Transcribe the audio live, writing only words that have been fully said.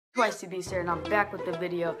Twice to be here, and I'm back with the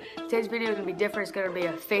video. Today's video is gonna be different. It's gonna be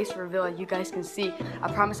a face reveal, as you guys can see.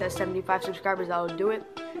 I promise at 75 subscribers I will do it.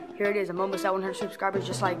 Here it is. I'm almost at 100 subscribers,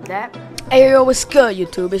 just like that. Hey yo, what's good,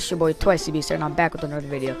 YouTube? It's your boy Twice to be here, and I'm back with another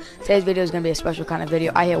video. Today's video is gonna be a special kind of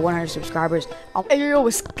video. I hit 100 subscribers. Hey yo,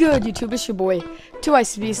 what's good, YouTube? It's your boy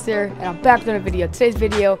Twice to be here, and I'm back with another video. Today's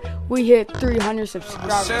video, we hit 300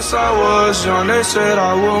 subscribers. Since I was young, they said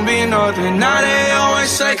I won't be nothing. Now they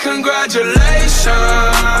always say congratulations.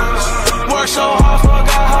 Work so hard, forgot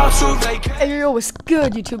how to vacation. Hey yo, what's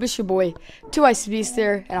good, YouTube? It's your boy Twice to be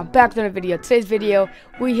here, and I'm back with another video. Today's video,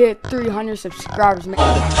 we hit 300 subscribers, man.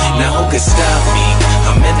 Now who can stop me?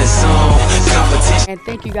 I'm in the zone. Competition. And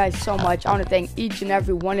thank you guys so much. I want to thank each and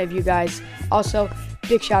every one of you guys. Also,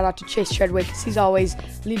 big shout out to Chase because he's always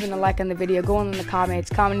leaving a like on the video, going in the comments,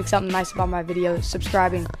 commenting something nice about my video,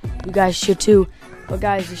 subscribing. You guys should too. But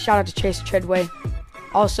guys, just shout out to Chase Treadway.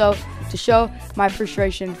 Also, to show my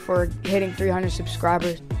appreciation for hitting 300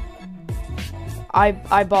 subscribers,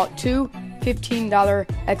 I bought two $15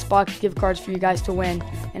 Xbox gift cards for you guys to win.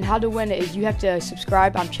 And how to win it is you have to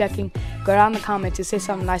subscribe. I'm checking. Go down in the comments and say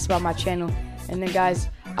something nice about my channel. And then guys,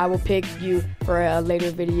 I will pick you for a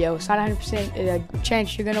later video. It's not 100% a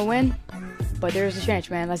chance you're gonna win, but there's a chance,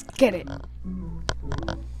 man. Let's get it.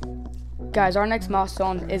 Guys, our next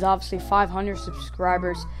milestone is obviously 500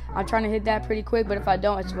 subscribers. I'm trying to hit that pretty quick, but if I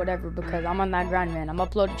don't, it's whatever, because I'm on that grind, man. I'm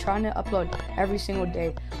trying to upload every single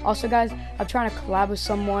day. Also, guys, I'm trying to collab with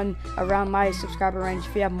someone around my subscriber range.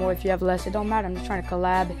 If you have more, if you have less, it don't matter. I'm just trying to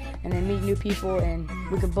collab and then meet new people, and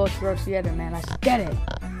we can both grow together, man. Let's get it.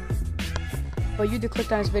 But you either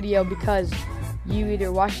clicked on this video because you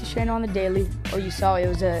either watched the channel on the daily, or you saw it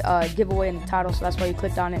was a giveaway in the title, so that's why you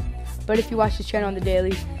clicked on it. But if you watch this channel on the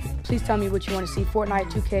daily, please tell me what you want to see.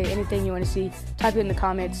 Fortnite, 2K, anything you want to see. Type it in the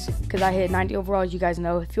comments, because I hit 90 overall, as you guys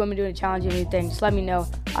know. If you want me to do a challenge or anything, just let me know.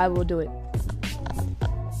 I will do it.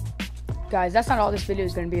 Guys, that's not all this video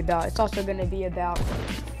is going to be about. It's also going to be about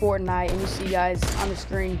Fortnite, and you see guys on the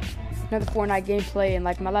screen another Fortnite gameplay. And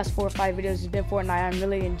like my last 4 or 5 videos has been Fortnite. I'm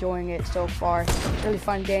really enjoying it so far. It's a really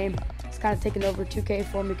fun game. It's kind of taken over 2K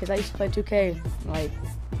for me, because I used to play 2K like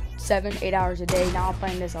 7-8 hours a day. Now I'm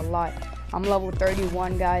playing this a lot. I'm level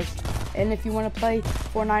 31, guys. And if you want to play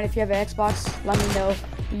Fortnite, if you have an Xbox, let me know.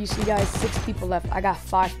 You see, guys, 6 people left. I got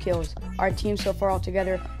 5 kills. Our team so far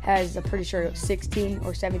altogether has, I'm pretty sure, 16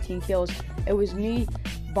 or 17 kills. It was me,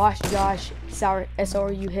 Boss Josh,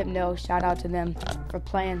 SRU Hypno. Shout out to them for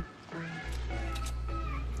playing.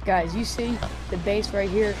 Guys, you see the base right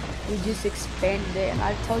here, we just expanded it, and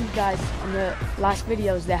I told you guys in the last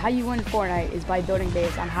videos that how you win Fortnite is by building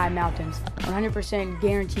base on high mountains. 100%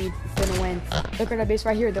 guaranteed gonna win. Look at our base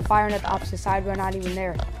right here. They're firing at the opposite side. We're not even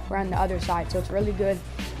there. We're on the other side, so it's really good.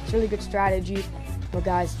 It's really good strategy. But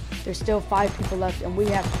guys, there's still 5 people left, and we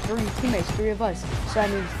have 3 teammates, 3 of us. So that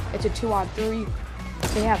means it's a 2-on-3.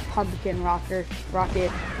 They have Pumpkin Rocket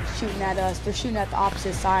shooting at us. They're shooting at the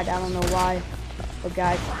opposite side. I don't know why. But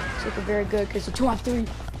guys, it's looking very good, because it's a 2-on-3.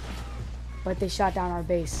 But they shot down our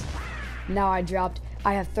base. Now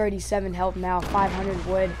I have 37 health now, 500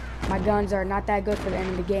 wood. My guns are not that good for the end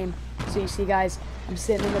of the game. So you see, guys, I'm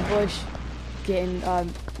sitting in the bush, getting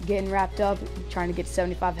wrapped up, trying to get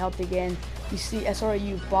 75 health again. You see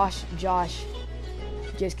SRU Boss Josh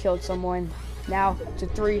just killed someone. Now it's a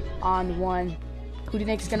 3-on-1. Who do you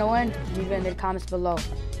think is gonna win? Leave it in the comments below.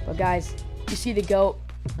 But guys, you see the GOAT.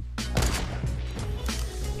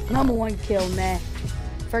 #1 kill, man.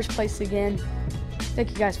 First place again.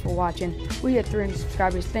 Thank you guys for watching. We hit 300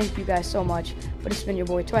 subscribers. Thank you guys so much. But it's been your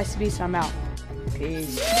boy Twice to be, so I'm out.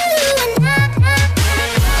 Peace.